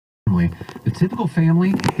family. The typical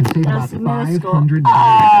family can save about $500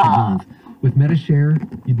 a month. With MetaShare,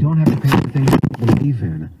 you don't have to pay for things you believe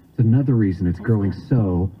in. It's another reason it's growing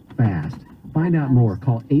so fast. Find out more.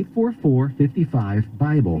 Call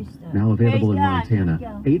 844-55-BIBLE. Now available in Montana.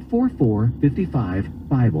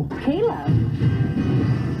 844-55-BIBLE. Caleb.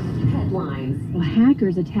 Headlines. Well,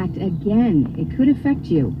 hackers attacked again. It could affect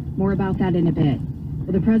you. More about that in a bit.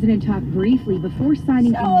 Well, the president talked briefly before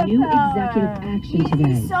signing a new executive action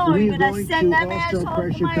today. We are going to also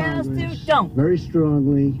pressure Congress very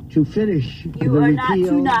strongly to finish the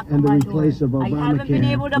repeal and the replace of Obamacare. I haven't been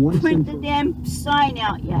able to print the damn sign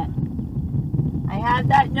out yet. I have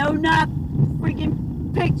that no-knock freaking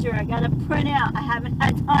picture I gotta print out. I haven't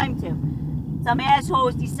had time to. Some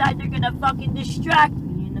assholes decide they're gonna fucking distract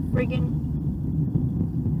me in the friggin'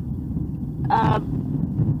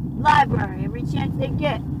 library every chance they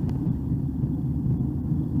get.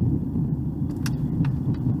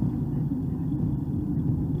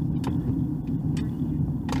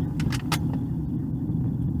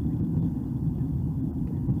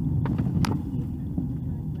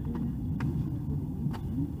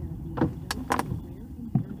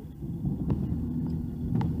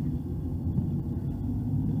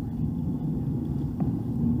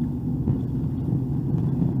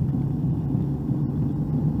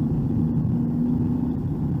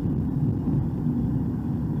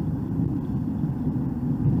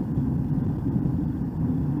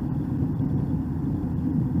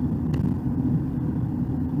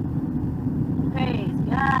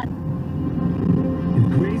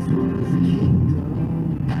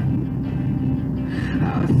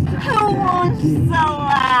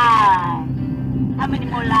 How many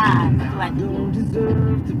more lives do I do? Don't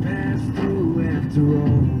deserve to pass through after all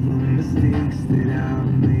the mistakes that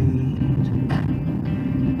I've made.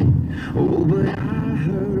 Oh, but I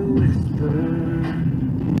heard a whisper.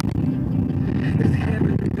 It's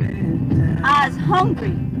heaven bent down. I was hungry.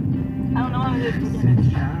 I don't know what I'm going to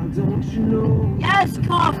do. Child, don't you know? Yes,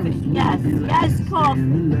 coffee. Yes, yes, coffee.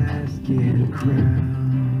 The last get a crown.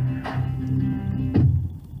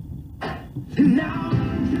 Now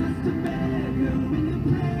I'm just a beggar in the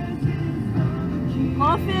presence of the king.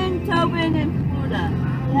 Coffin, Tobin, and Florida.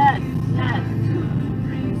 Yes, yes.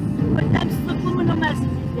 Put them subliminal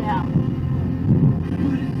messages down.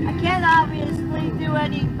 I can't obviously do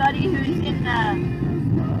anybody who's in the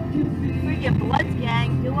freaking Bloods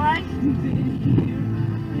gang, do I?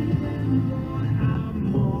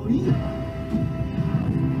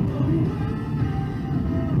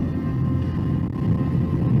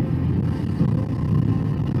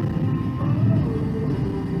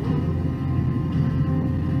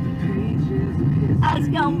 I was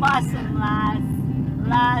gonna buy some lies.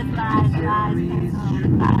 Lies.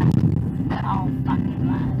 All fucking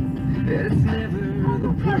lies. It's never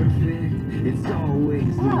the perfect, it's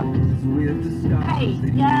always the ones with the stars. Hey,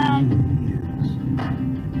 yeah.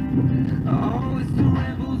 Oh, it's the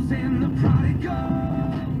rebels and the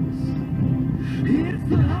prodigals. It's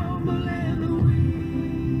the humble and the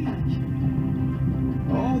weak.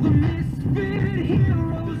 All the misfit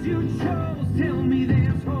heroes you chose. Tell me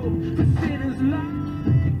there's hope for sinners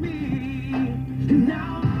like me. And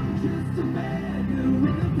now I'm just a beggar in the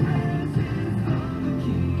presence of the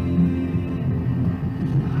king.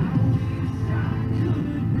 I wish I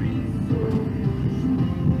could bring so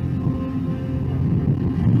much more.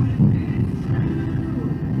 But if it's true,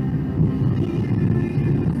 you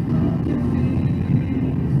use broken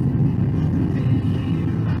things. Then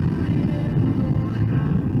here I am,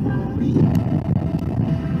 I'm all yours.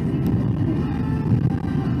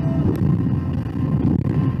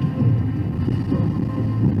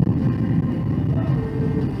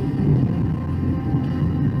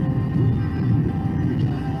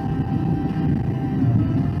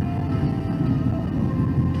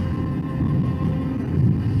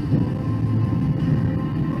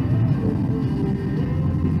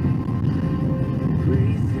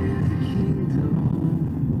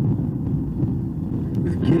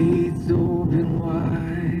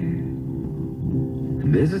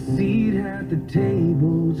 There's a seat at the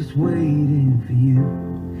table just waiting for you,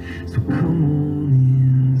 so come on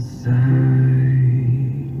inside.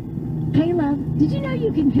 Hey, love, did you know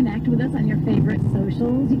you can connect with us on your favorite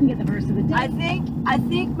socials? You can get the verse of the day. I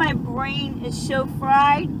think my brain is so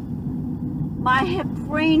fried. My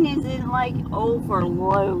brain is in like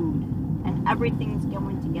overload, and everything's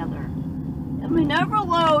going together. I mean,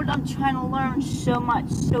 overload. I'm trying to learn so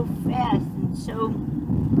much, so fast, and so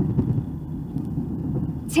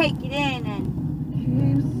take it in and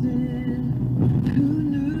Who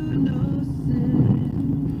knew no sin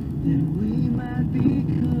that we might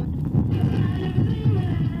become?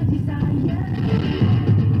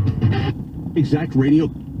 exact radio.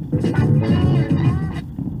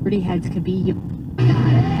 Pretty heads could be.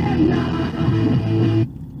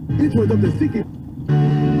 It's what I'm thinking.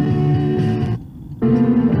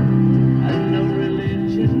 I've no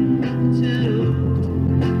religion too.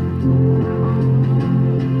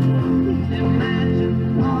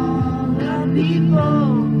 Imagine all the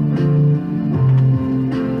people.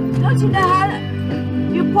 Don't you know how to...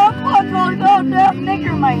 You park like a goddamn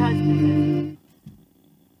nigger, my husband.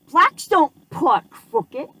 Blacks don't park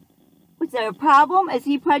crooked. Was there a problem? Is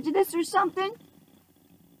he prejudiced or something?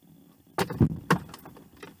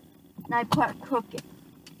 And I park crooked.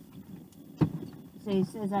 So he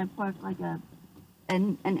says I park like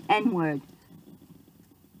an N-word.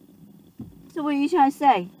 So what are you trying to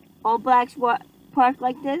say? All blacks park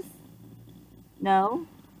like this? No.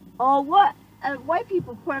 All what? White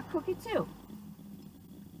people park crooked too.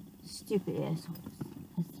 Stupid assholes.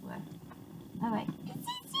 I swear. Alright.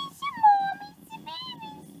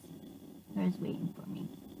 There's waiting for me.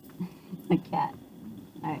 A cat.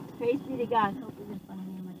 Alright. Praise be to God. Hope it is funny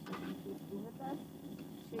and much to be with us.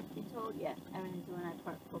 Truth be told, yes. Everything's doing I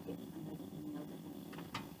park crooked.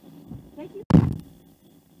 Thank you.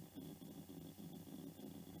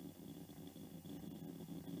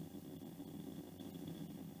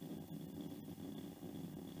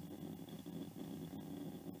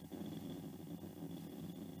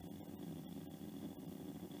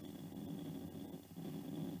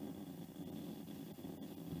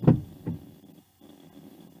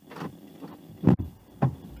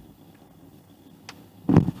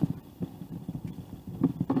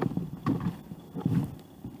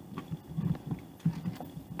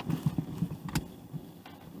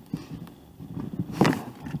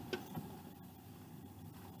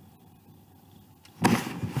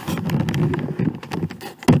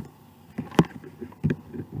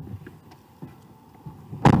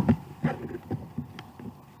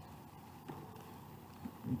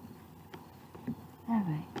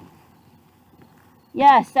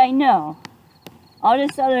 Yes, I know. All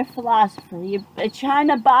this other philosopher. You're trying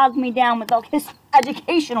to bog me down with all this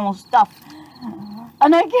educational stuff.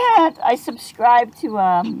 And I can't. I subscribe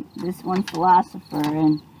to this one philosopher,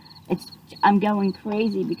 and I'm going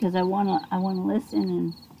crazy because I wanna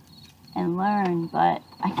listen and learn, but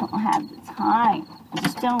I don't have the time. I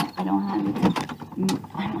just don't. I don't have the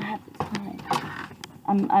time.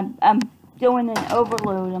 I'm doing an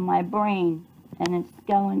overload in my brain, and it's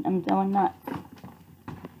going. I'm going nuts.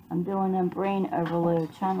 I'm doing a brain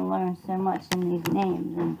overload, trying to learn so much in these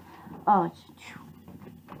names, and oh, it's.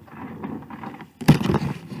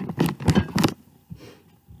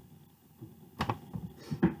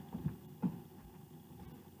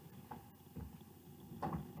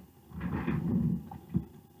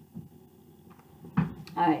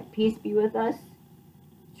 Alright, peace be with us,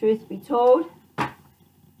 truth be told,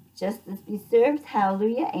 justice be served,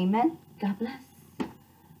 hallelujah, amen, God bless.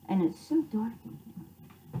 And it's so dark in here.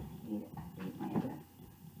 I hate my other.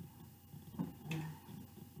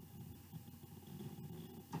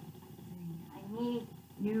 I need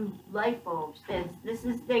new light bulbs.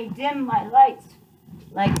 They dim my lights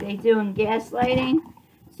like they do in gas lighting.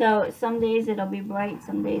 So some days it'll be bright,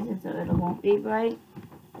 some days it won't be bright.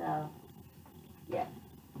 So, yeah.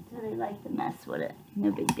 So they like to mess with it.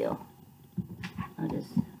 No big deal. I'll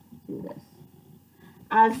just do this.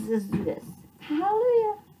 I'll just do this.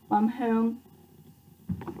 Hallelujah. I'm home.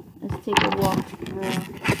 Let's take a walk through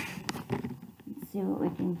and see what we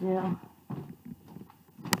can do.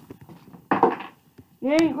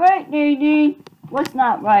 It ain't right, Nadine. What's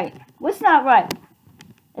not right? What's not right?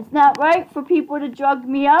 It's not right for people to drug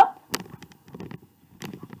me up.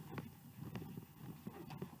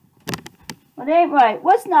 It ain't right.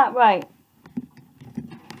 What's not right?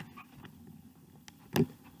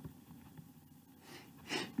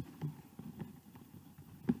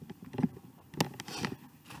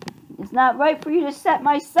 It's not right for you to set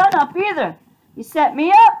my son up either. You set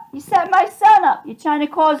me up. You set my son up. You're trying to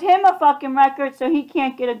cause him a fucking record so he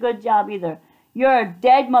can't get a good job either. You're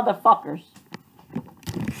dead motherfuckers.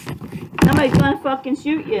 Somebody's gonna fucking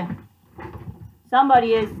shoot you.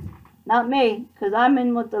 Somebody is. Not me, because I'm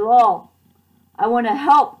in with the law. I want to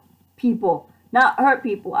help people, not hurt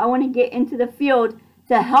people. I want to get into the field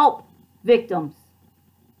to help victims,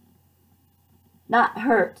 not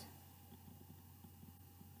hurt.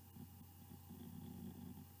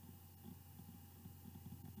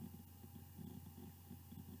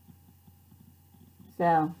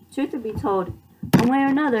 So, truth to be told, one way or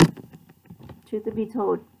another, truth to be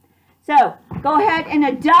told. So, go ahead and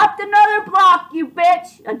adopt another block, you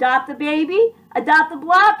bitch. Adopt a baby, adopt a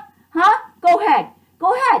block. Huh? Go ahead.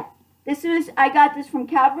 Go ahead. I got this from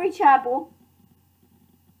Calvary Chapel.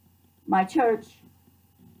 my church,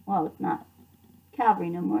 well, it's not Calvary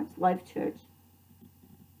no more, it's Life Church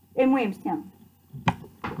in Williamstown.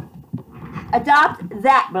 Adopt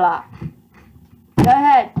that block. Go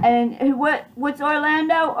ahead. And what's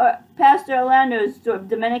Orlando? Or Pastor Orlando's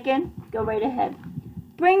Dominican? Go right ahead.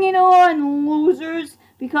 Bring it on, losers,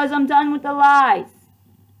 because I'm done with the lies.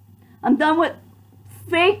 I'm done with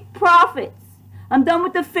fake prophets. I'm done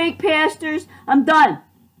with the fake pastors. I'm done.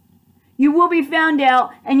 You will be found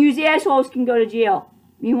out, and you assholes can go to jail.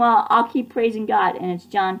 Meanwhile, I'll keep praising God, and it's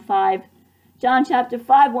John chapter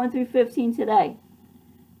 5, 1 through 15 today.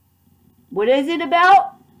 What is it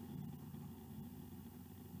about?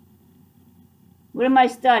 What am I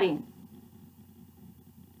studying?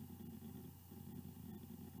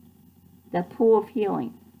 The pool of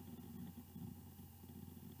healing.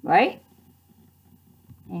 Right?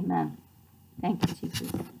 Amen. Thank you,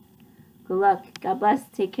 Jesus. Good luck. God bless.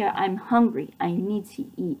 Take care. I'm hungry. I need to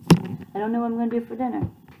eat. I don't know what I'm going to do for dinner.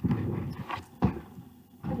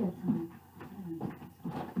 I got time.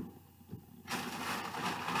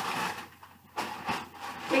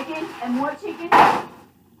 Chicken and more chicken?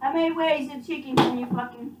 How many ways of chicken can you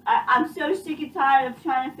fucking... I'm so sick and tired of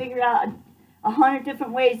trying to figure out 100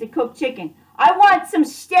 different ways to cook chicken. I want some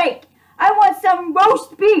steak. I want some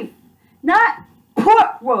roast beef. Not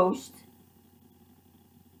pork roast.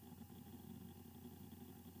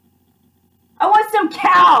 I want some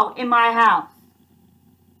cow in my house.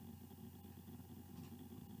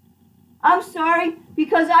 I'm sorry,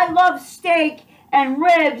 because I love steak and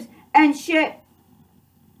ribs and shit.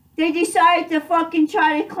 They decided to fucking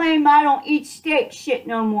try to claim I don't eat steak shit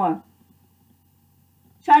no more.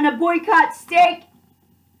 Trying to boycott steak?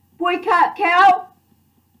 Boycott cow?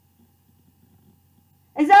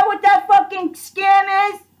 Is that what that fucking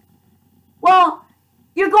scam is? Well,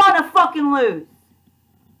 you're gonna fucking lose.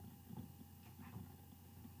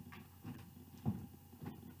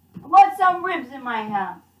 I want some ribs in my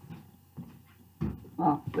house.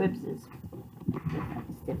 Well, ribs is different.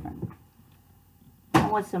 It's different. I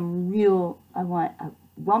want some real, I want a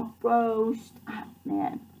rump roast. Oh,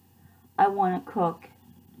 man. I want to cook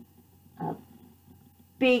a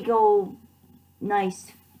big old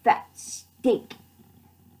nice fat steak.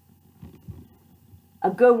 A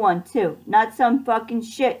good one too. Not some fucking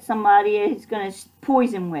shit somebody is going to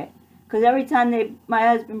poison with. Because every time my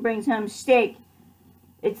husband brings home steak,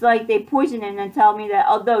 it's like they poison it and then tell me that,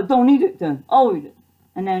 oh, no, don't eat it then. I'll eat it.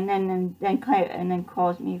 And then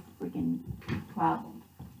cause me freaking problems.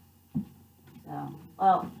 So,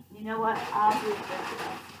 well, you know what? I'll do it.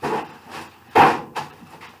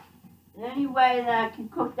 The only way that I can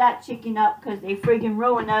cook that chicken up, because they freaking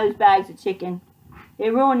ruined those bags of chicken. They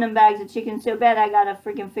ruined them bags of chicken so bad I gotta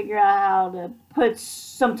freaking figure out how to put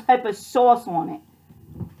some type of sauce on it.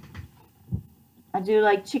 I do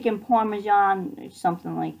like chicken parmesan or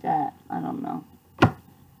something like that. I don't know.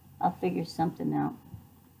 I'll figure something out.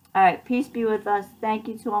 Alright, peace be with us. Thank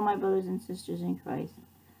you to all my brothers and sisters in Christ.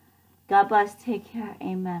 God bless. Take care.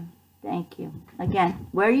 Amen. Thank you. Again,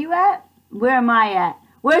 where are you at? Where am I at?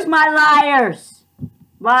 Where's my liars?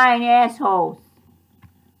 Lying assholes.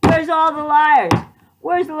 Where's all the liars?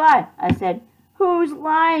 Where's the lie? I said, who's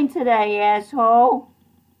lying today, asshole?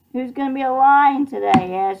 Who's going to be lying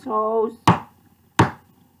today, assholes?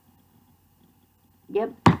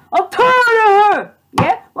 Yep. I'm tired of her!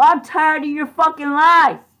 Yeah? Well, I'm tired of your fucking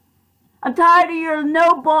lies. I'm tired of your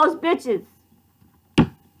no-balls bitches.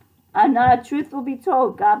 And truth will be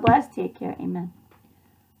told. God bless. Take care. Amen.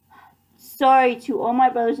 Sorry to all my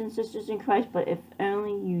brothers and sisters in Christ, but if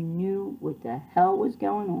only you knew what the hell was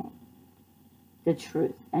going on. The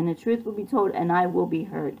truth. And the truth will be told, and I will be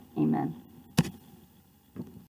heard. Amen.